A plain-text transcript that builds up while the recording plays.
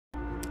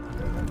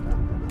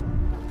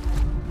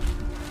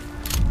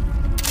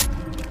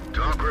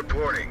Talk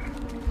reporting.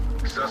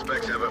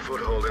 Suspects have a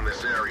foothold in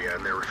this area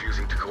and they're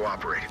refusing to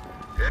cooperate.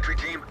 Entry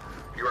team,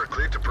 you are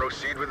cleared to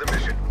proceed with the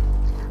mission.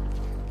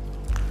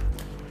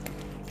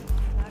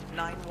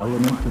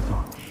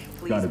 911.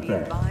 Please be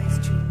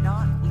advised to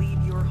not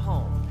leave your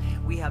home.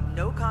 We have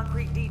no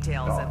concrete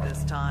details at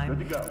this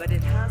time, but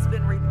it has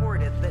been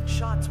reported that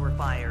shots were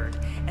fired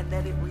and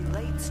that it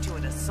relates to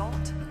an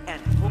assault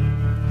and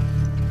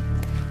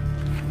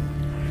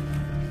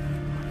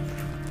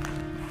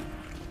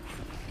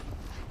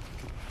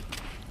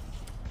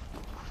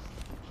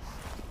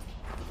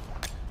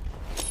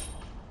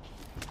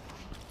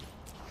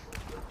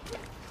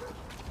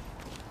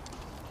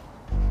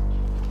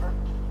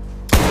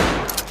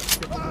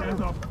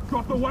Hands up!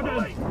 Drop the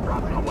weapon!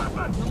 Drop the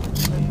weapon!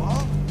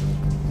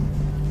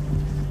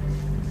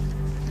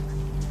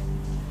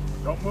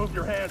 Don't move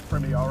your hands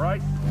from me, all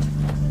right?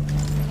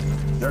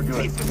 They're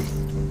good.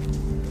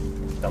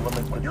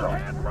 Element with your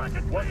hands right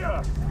at what's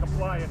up?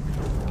 Compliant.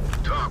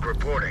 Talk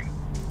reporting.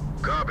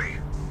 Copy.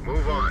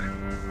 Move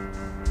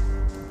on.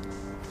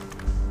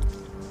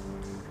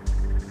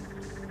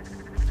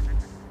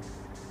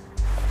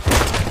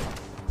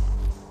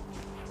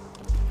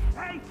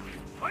 Hey!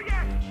 Oh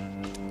yeah!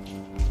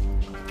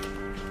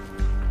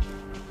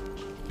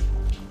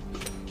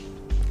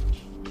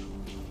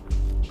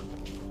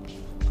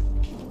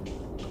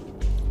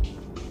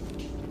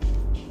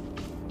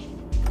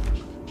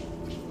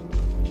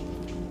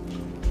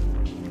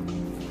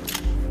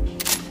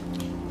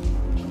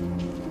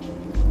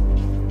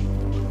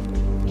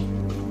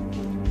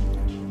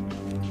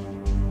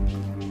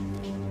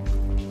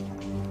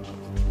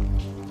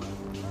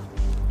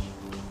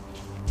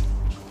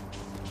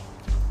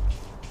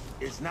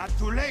 It's not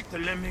too late to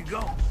let me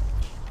go.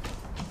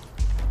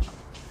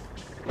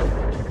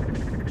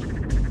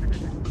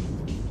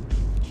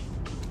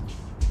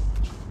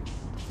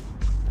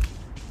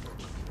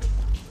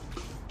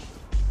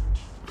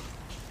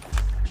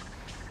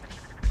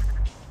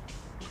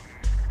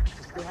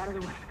 Just stay out of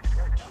the way.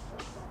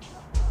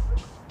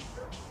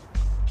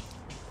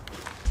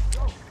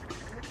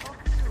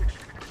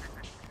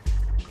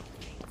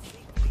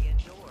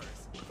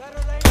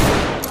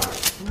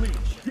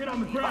 Get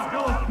on the ground!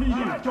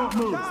 LSPD, don't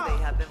move!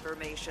 They have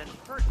information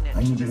pertinent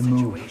I to need the you to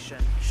move. situation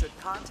should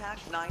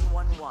contact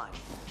 911.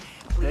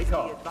 Please Take be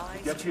off.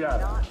 advised Get to you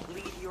out of not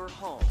leave your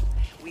home.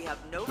 We have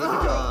no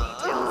concrete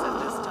details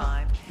at this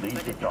time, Leave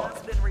but the it dog.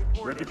 has been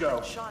reported Good to go.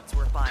 that shots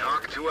were fired.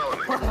 Talk to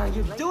element. What are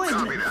you doing?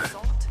 Copy that.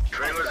 Assault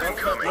Trailers and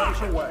incoming.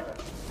 Watch away.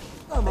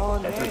 Come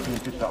on, Enter man. team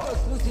to talk.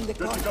 Just losing the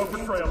Good to go for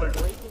confidence.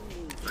 trailers.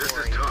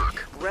 This is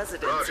Talk.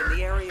 Residents Roger. in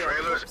the area of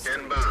Trailers Hope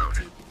Street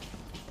inbound.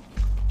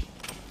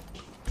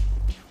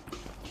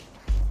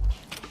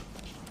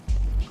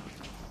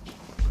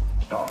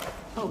 Talk.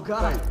 Oh,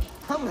 God. Hey.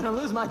 I'm gonna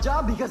lose my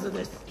job because of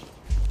this.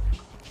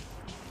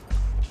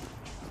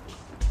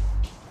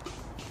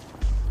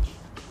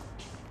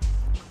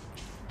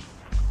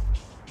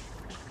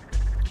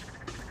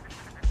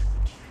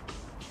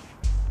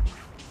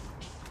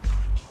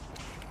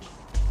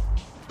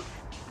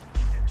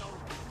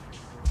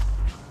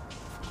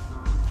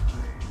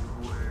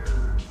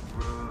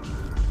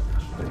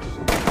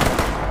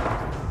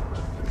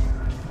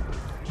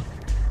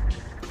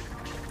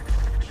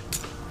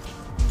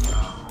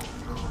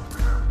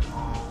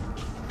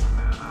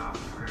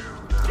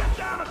 Get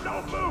down and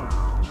don't move!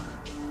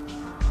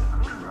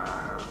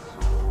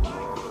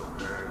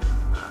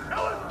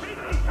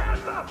 LSPD,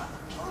 hands up!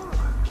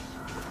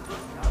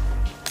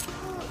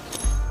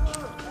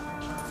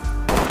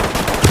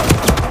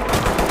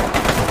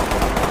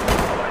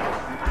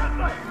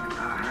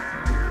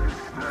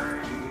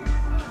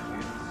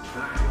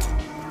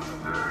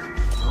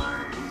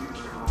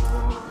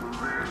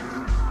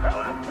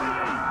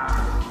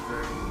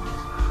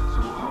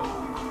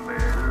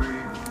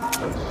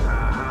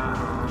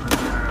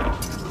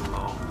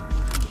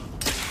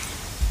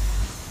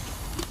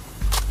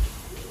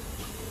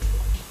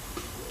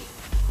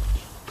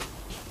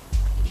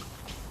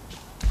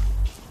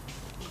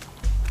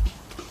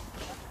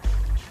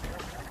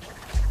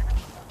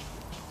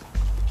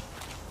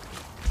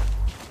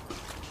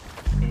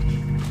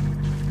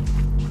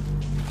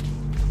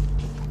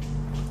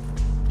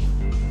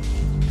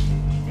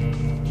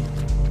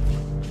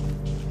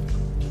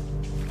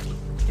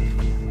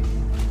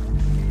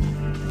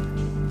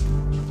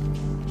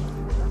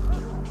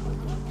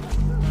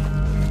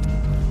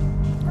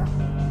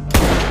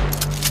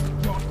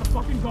 Drop the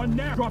fucking gun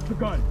now! Drop the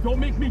gun! Don't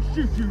make me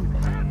shoot you!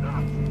 Hands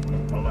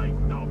up! Police,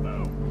 don't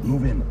move!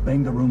 Move in,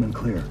 bang the room and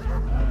clear.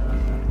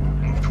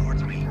 Move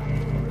towards me.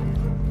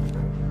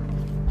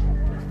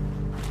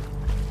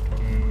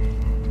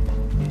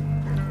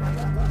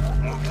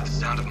 Move to the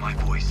sound of my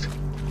voice.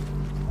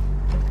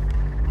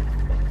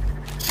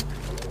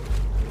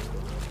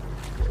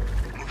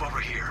 Move over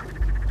here.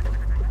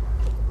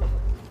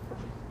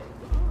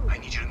 I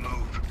need you to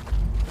move.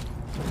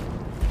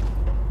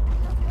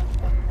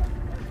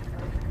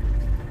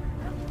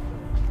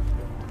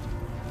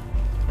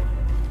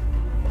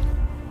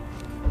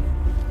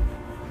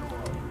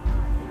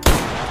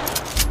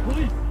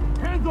 Police,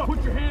 hands up!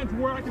 Put your hands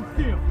where I can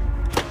see them.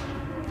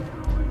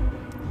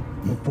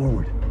 Move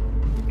forward.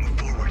 Move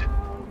forward.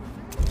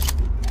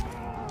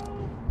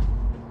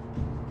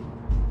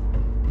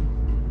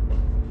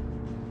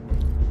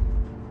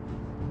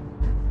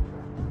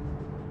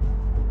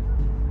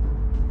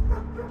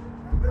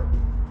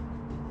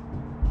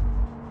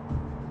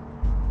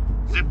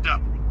 Zipped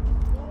up.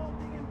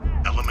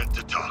 Element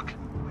to talk.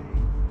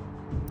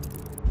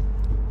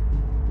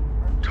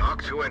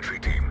 Talk to entry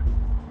team.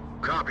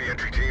 Copy,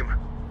 entry team.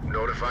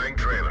 Notifying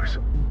trailers.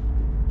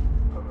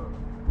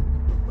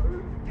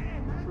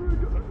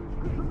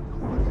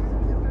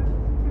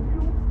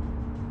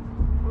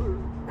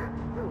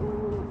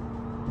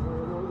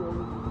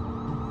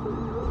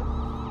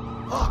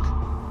 Look!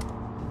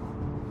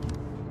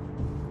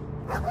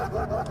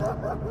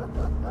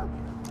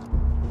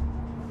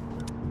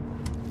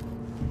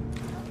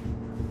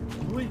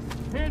 Police,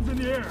 hands in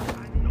the air.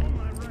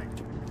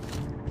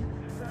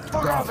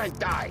 Fuck off and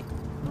die!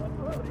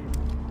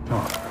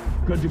 Talk.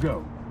 Good to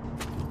go.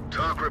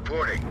 Talk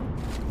reporting.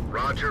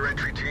 Roger,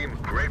 entry team.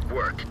 Great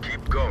work.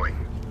 Keep going.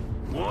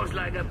 Walls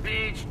like a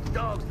bitch,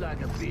 dogs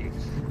like a bitch.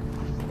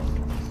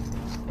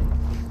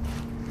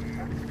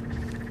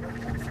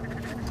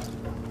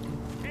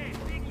 Hey,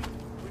 Biggie,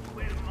 which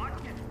way to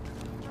market?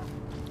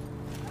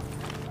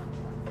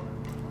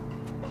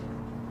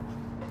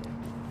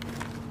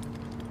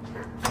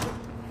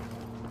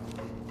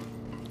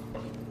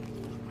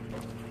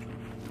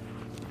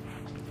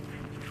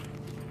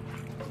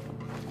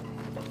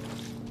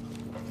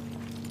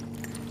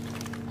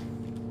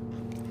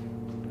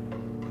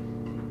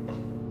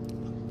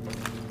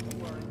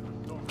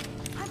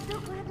 I'm so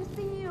glad to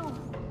see you.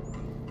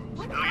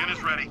 Civilian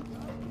is ready.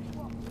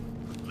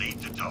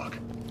 Lead to talk.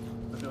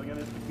 Civilian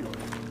is secure.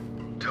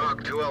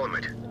 Talk to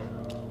element.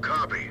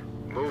 Copy.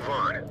 Move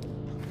on.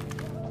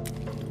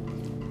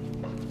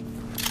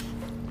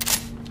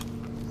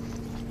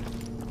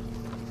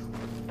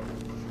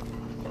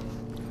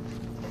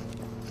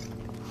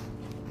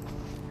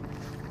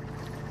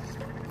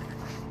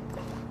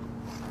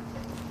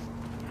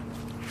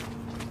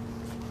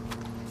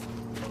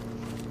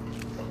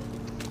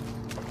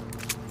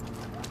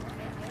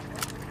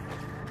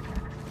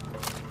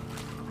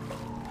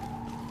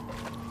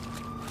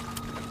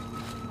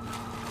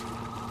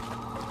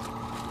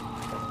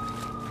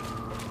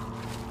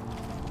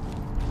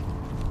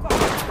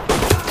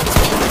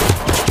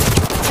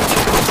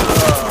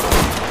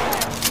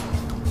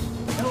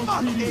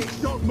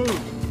 LCD, don't move!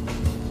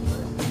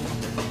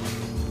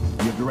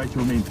 You have the right to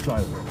remain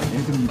silent.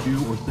 Anything you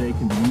do or say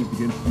can be used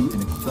against you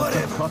in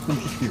excessive custom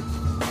security.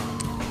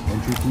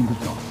 Entry team to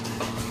talk.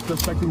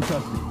 Suspect in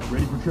custody,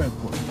 ready for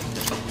transport.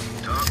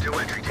 Talk to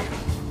entry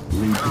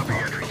team. Lead to Copy,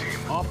 talk. entry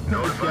team. Officer is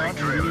Notifying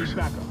down and we trailers. need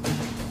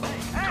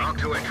backup. Talk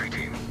to entry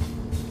team.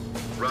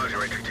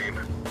 Roger, entry team.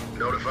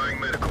 Notifying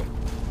medical.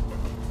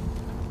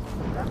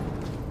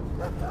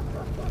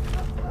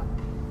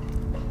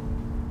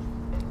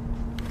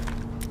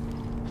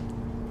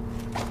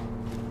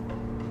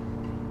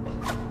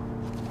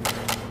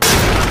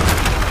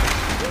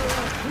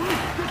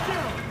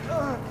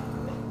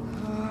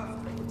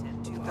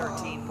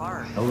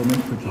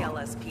 Element to The talk.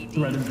 LSPD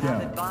Threat is have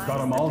down. advised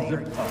Got 'em that all they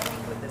are zipped up.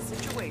 dealing with the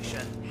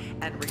situation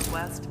and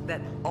request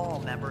that all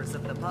members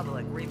of the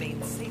public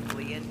remain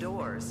safely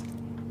indoors.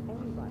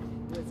 Anybody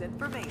who has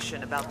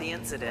information about the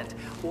incident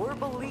or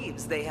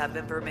believes they have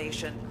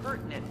information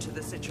pertinent to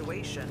the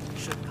situation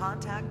should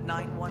contact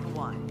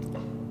 911.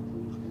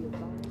 Please be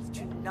advised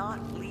to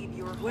not leave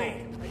your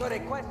home. I got a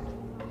question.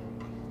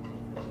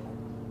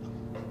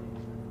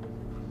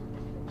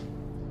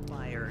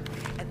 Fired,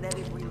 and that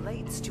it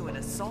relates to an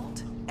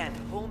assault and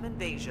home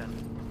invasion.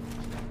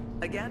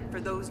 Again, for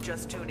those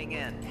just tuning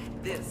in,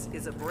 this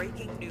is a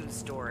breaking news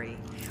story.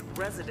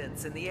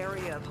 Residents in the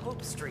area of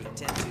Hope Street and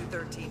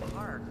 213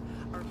 Park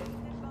are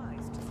being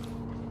advised to...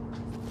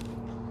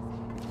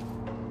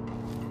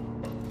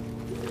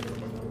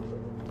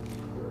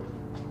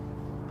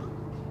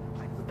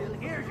 I'm still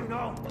here, you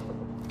know.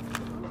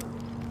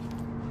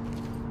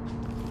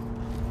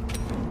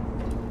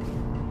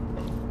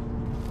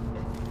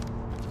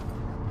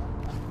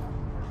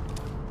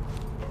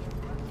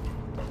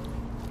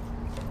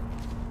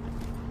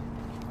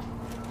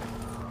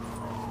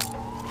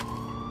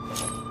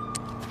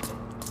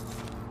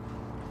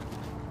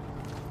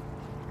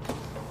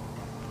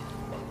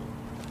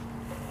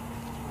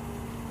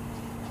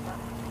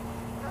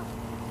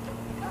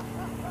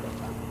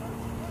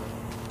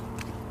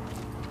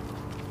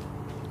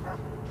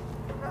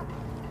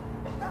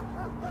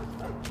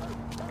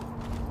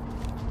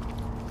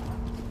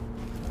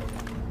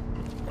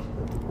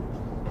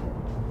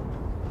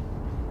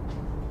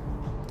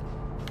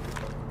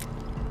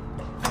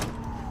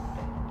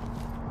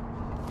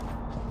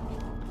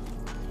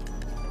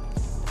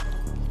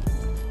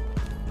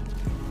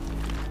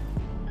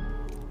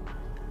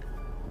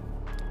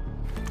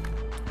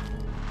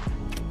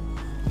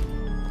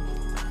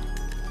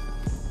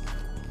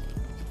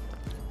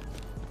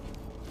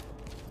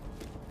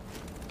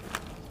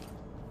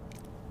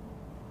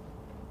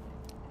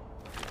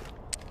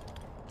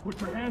 Put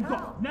your hands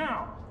up,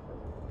 now!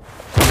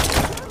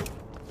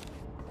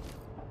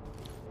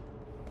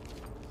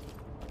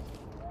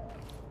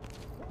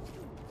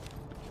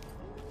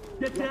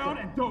 Get down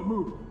and don't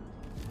move!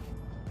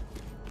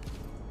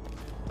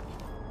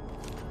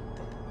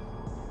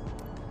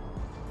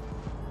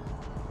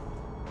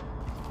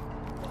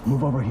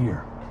 Move over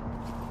here.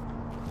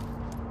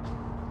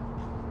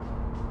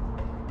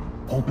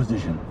 Hold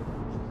position.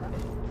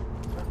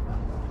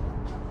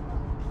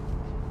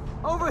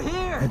 Over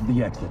here! Head to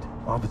the exit.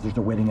 Officers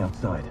are waiting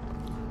outside.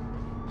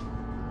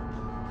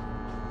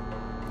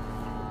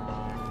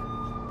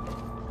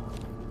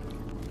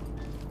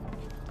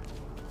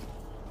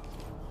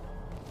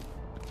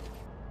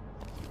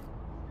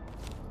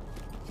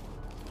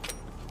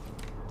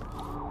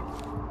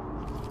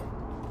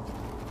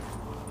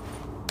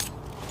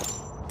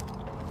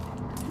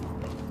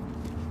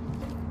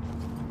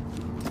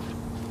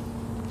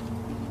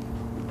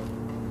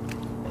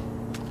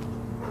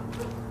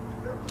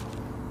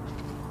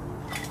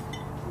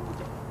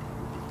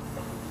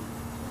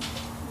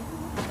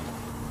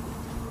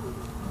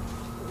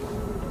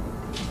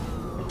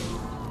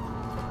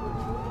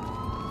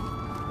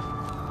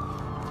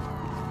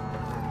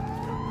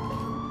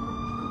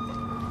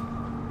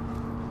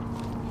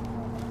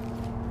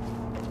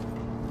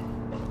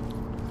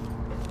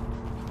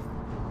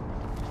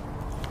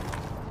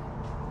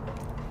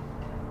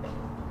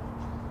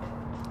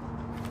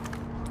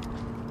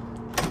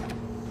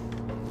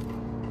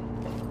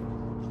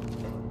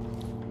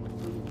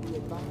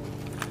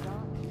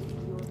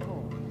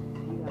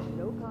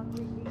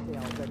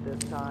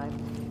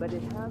 But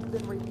it has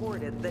been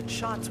reported that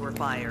shots were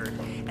fired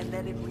and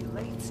that it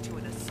relates to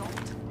an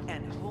assault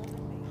and home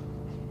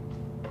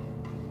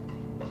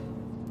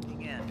invasion.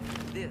 Again,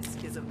 this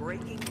is a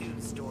breaking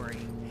news story.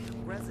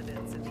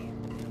 Residents in the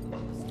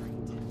Street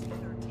in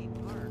 13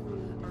 Park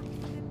are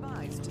being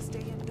advised to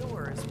stay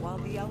indoors while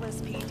the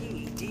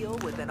LSPD deal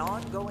with an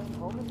ongoing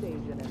home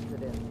invasion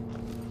incident.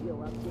 We'll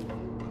update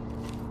you.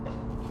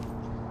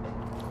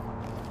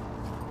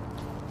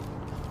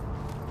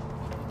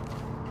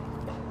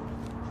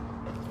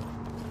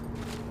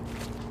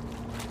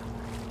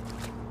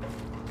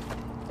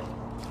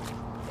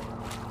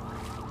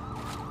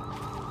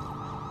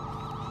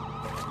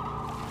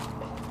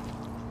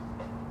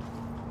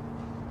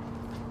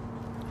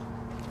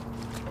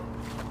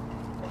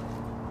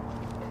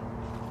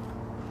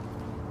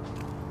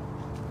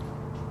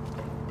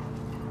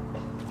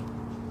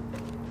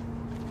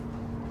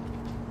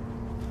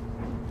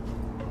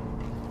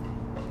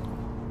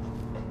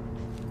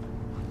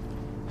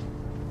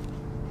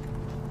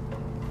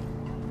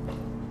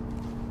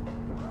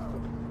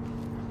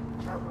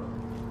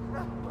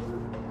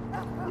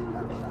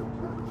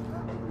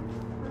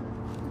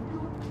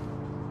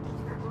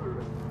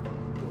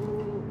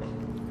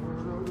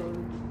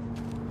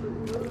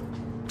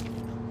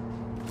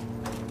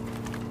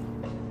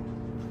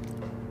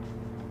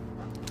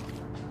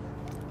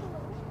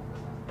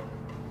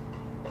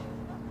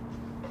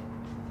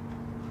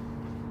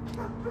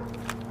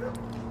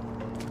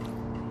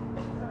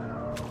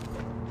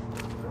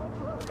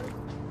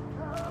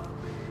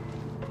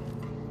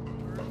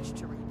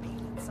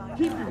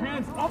 Keep your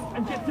hands up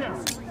and get down!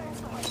 Around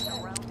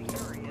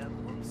the area of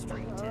Hope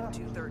Street in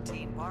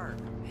 213 Park.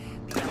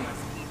 The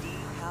LSPD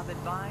have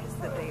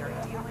advised that they are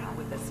dealing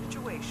with the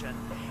situation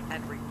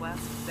and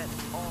request that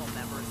all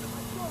members of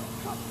the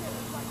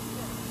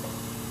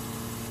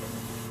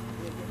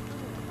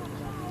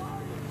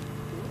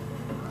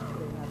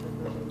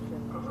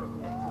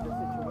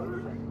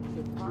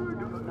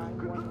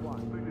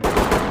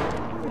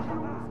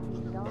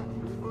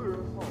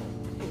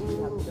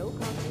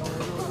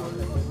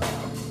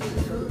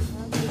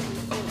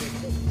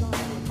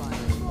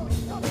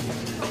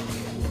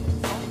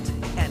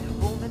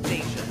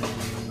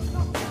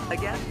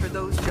Again, for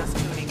those just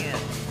tuning in,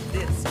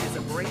 this is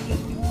a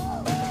breaking news.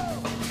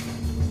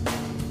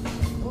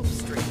 Hope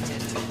Street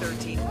and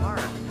 213 Park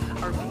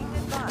are being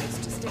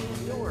advised to stay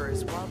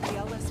indoors while the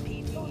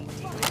LSPD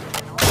deal with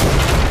an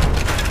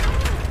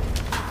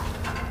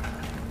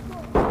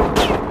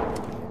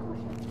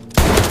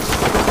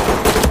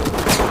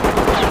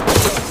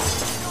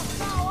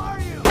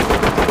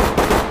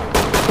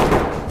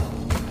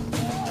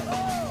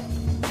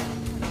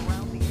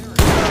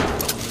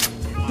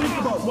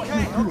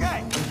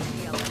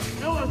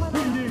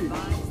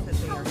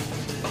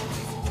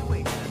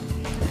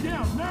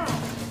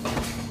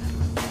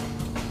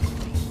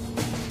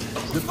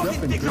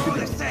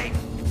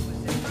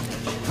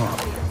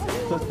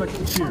Suspect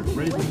secured.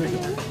 Ready to take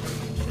it.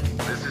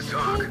 This is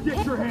Talk.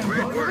 Get your hands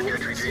Great up. work,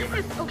 entry team.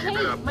 Jesus, okay, Keep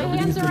it up. my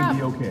hands are Everything's up. gonna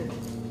be okay.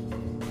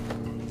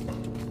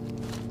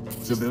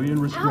 Civilian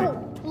restraint.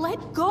 Ow,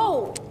 let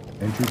go.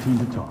 Entry team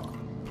to Talk.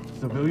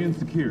 Civilian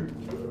secured.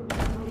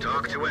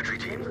 Talk to entry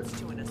team.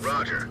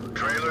 Roger.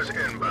 Trailers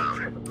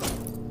inbound.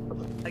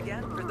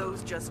 Again, for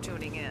those just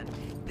tuning in,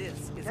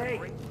 this is a Hey,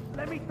 breaking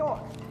let me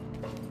talk.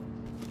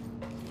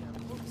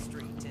 Hope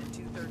Street and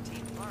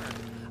 213 Park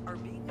are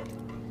being the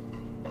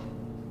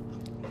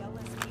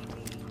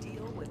LSPD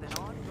deal with an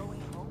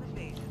ongoing home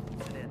invasion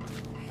incident.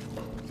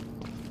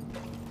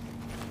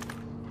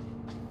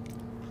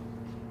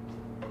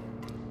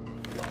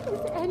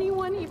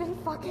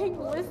 fucking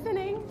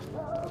listening?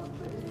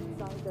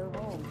 Inside their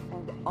home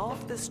and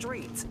off the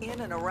streets in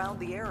and around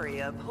the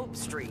area of Hope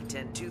Street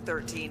and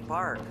 213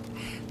 Park.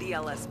 The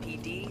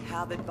LSPD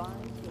have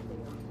advised that they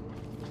are...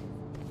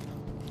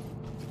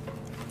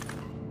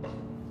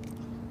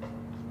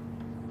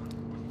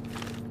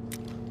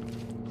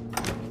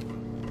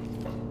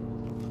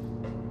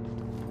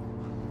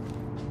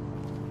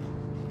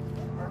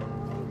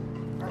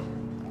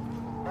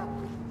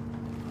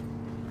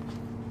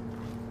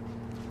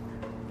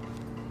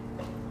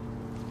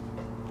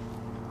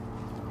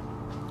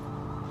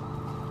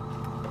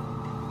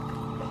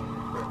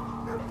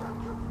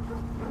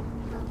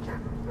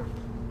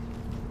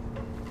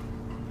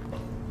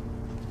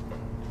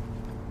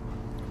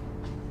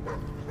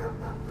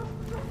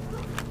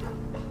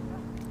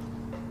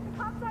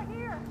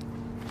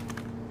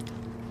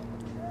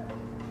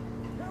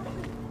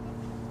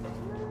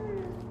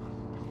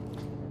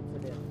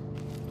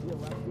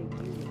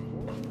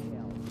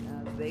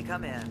 They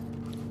come in.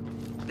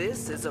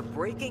 This is a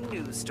breaking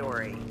news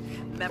story.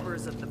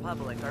 Members of the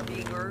public are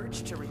being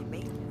urged to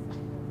remain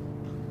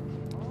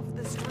off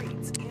the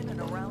streets in and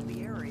around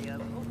the area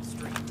of Hope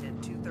Street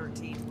and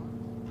 213.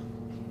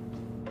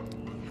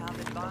 We have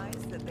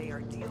advised that they are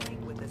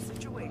dealing with a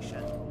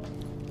situation.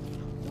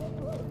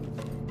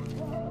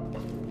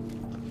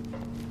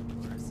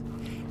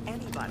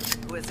 Anybody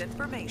who has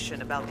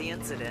information about the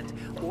incident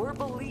or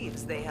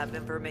believes they have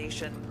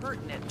information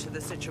pertinent to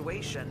the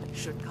situation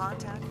should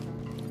contact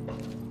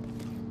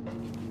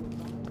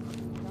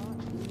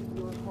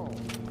your home.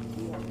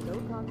 We have no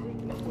concrete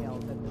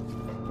details at this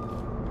time.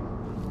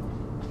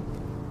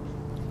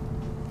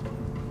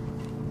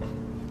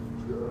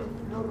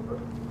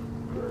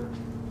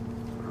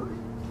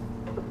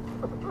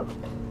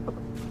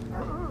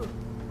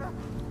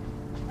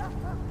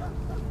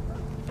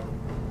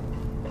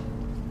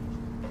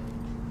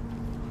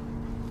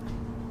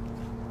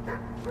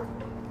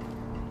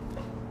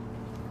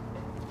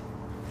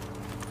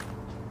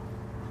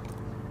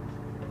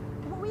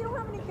 We don't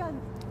have any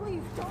guns.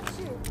 Please, don't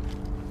shoot.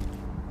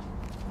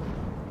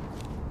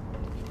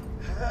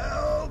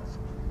 Help!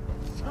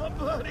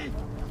 Somebody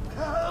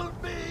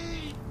help me!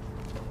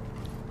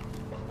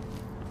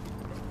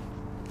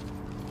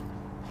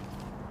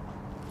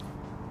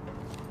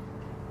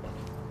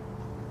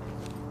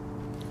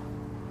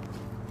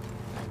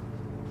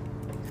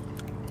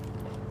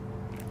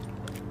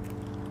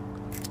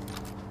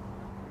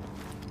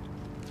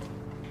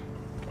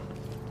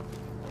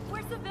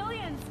 We're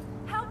civilians.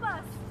 Help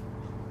us.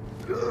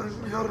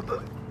 Mierda.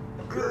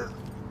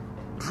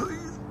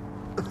 Please.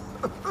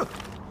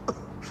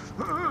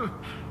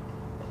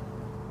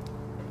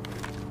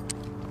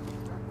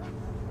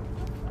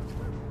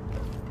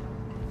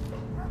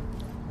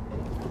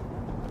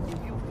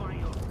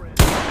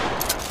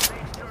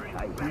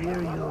 I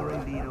hear you,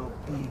 little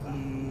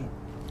piggy.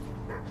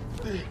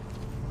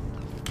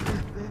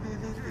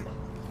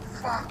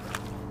 Fuck.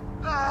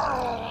 Oh.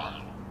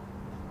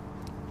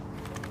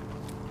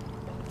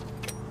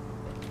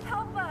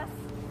 Help us.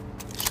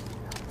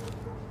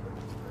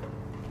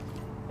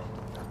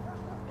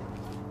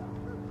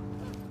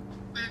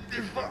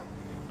 Fuck.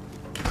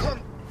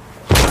 Come.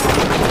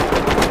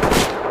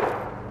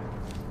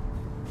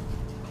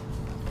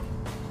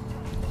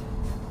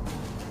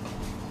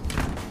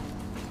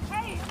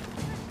 Hey,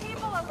 there's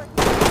people over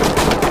here.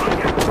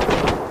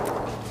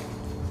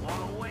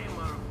 Walk away,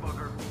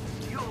 motherfucker.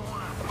 You don't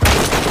wanna.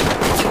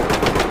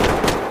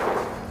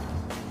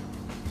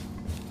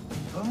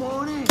 Come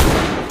on in.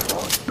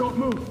 Don't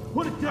move!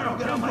 Put it down!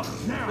 Get on my...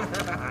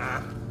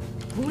 Now!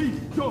 Police,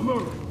 don't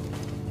move!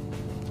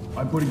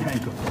 I'm putting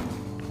handcuffs on.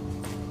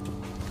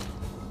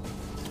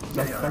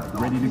 Suspect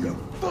ready to go.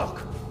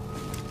 Fuck!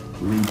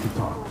 We need to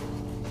talk.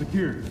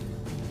 Security.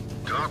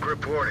 Talk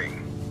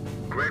reporting.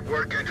 Great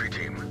work, entry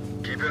team.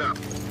 Keep it up.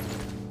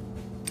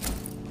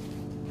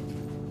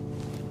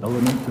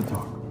 Element to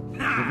talk.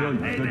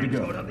 Civilian, good to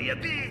go.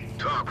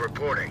 Talk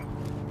reporting.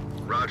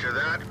 Roger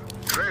that.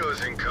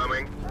 Trailers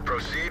incoming.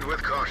 Proceed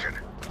with caution.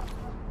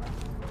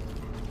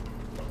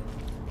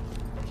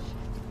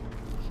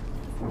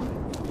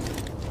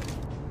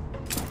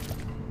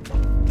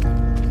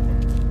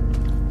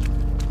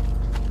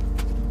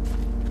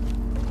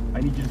 I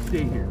need you to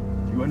stay here.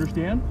 Do you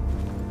understand?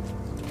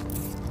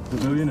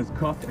 Civilian is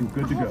cuffed and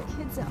good to go.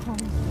 Kids at home.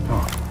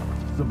 Talk.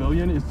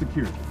 Civilian is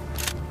secured.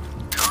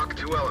 Talk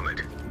to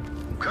Element.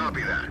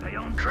 Copy that.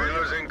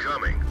 Trailers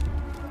incoming.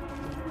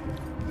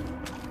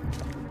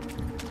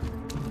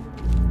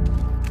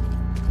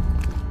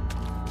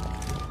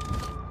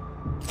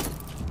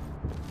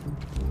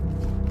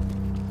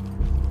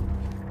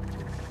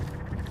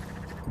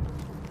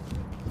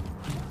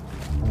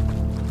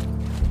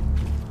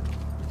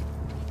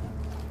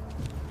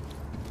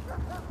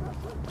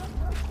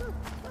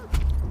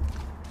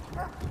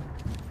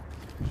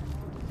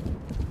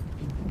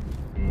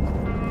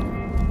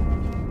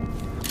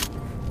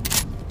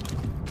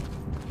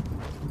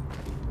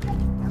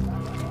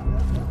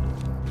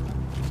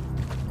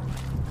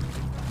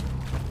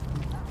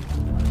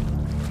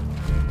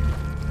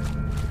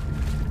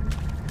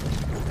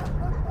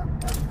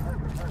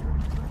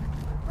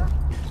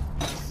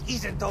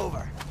 isn't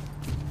over.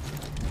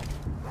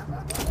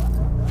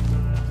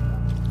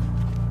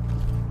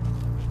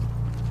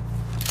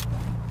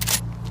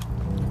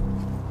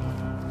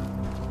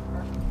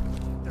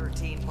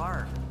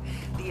 Park.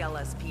 The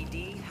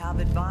LSPD have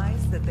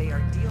advised that they are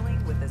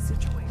dealing with the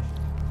situation.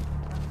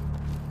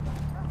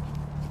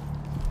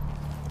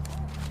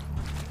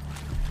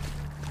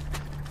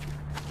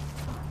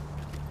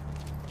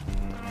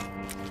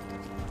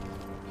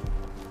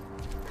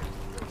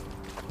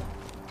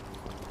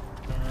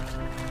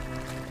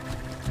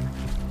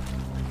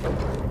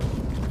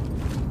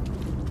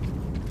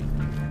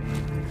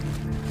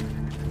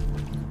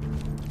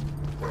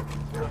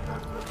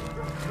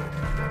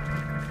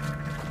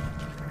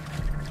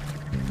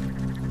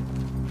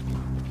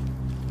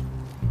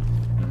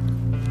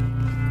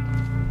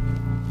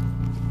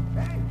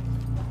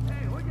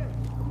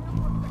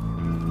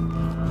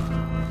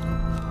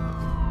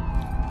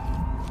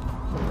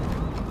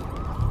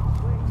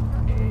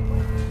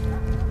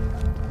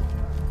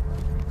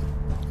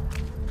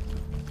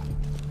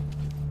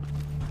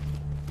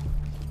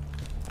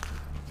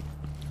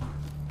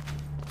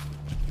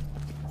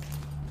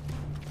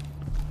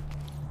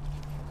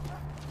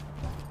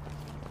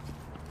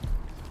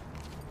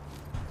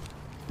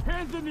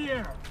 Hands in the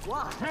air!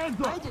 Why? Hands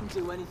up! I didn't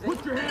do anything.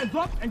 Put your hands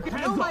up and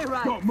hands know up! my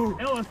rights. Don't move!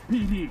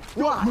 LSPD!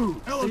 Don't Why?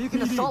 move! LSPD! So you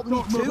can assault me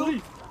don't move. too?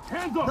 Police!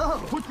 Hands up!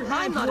 No, Put your I'm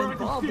hands not where I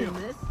involved can in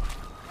see 'em. this.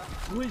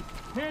 Police!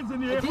 Hands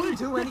in the air! I didn't Police!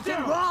 do Get anything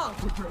down. wrong.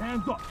 Put your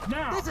hands up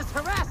now! This is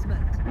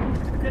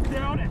harassment. Get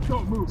down and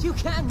don't move! You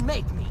can't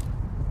make me.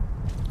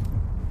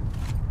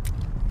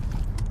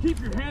 Keep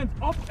your hands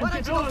up and Why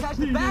get don't you go catch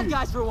the bad LSPD!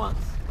 guys for once?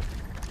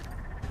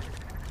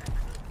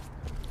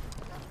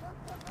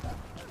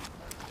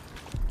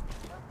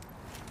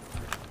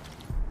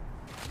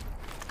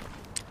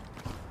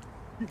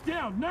 Get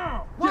down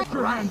now! What? Get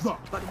your Right. hands up!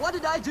 But what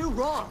did I do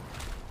wrong?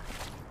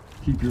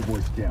 Keep your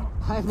voice down.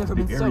 I've never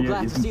The been so area glad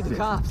to isn't see the safe.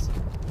 cops.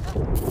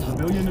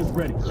 Civilian is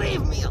ready.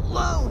 Leave me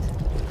alone!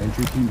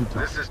 Entry team to talk.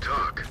 This is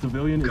talk.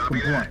 Civilian is Copy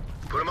compliant.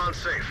 that. Put him on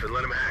safe and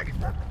let him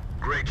hang.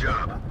 Great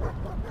job.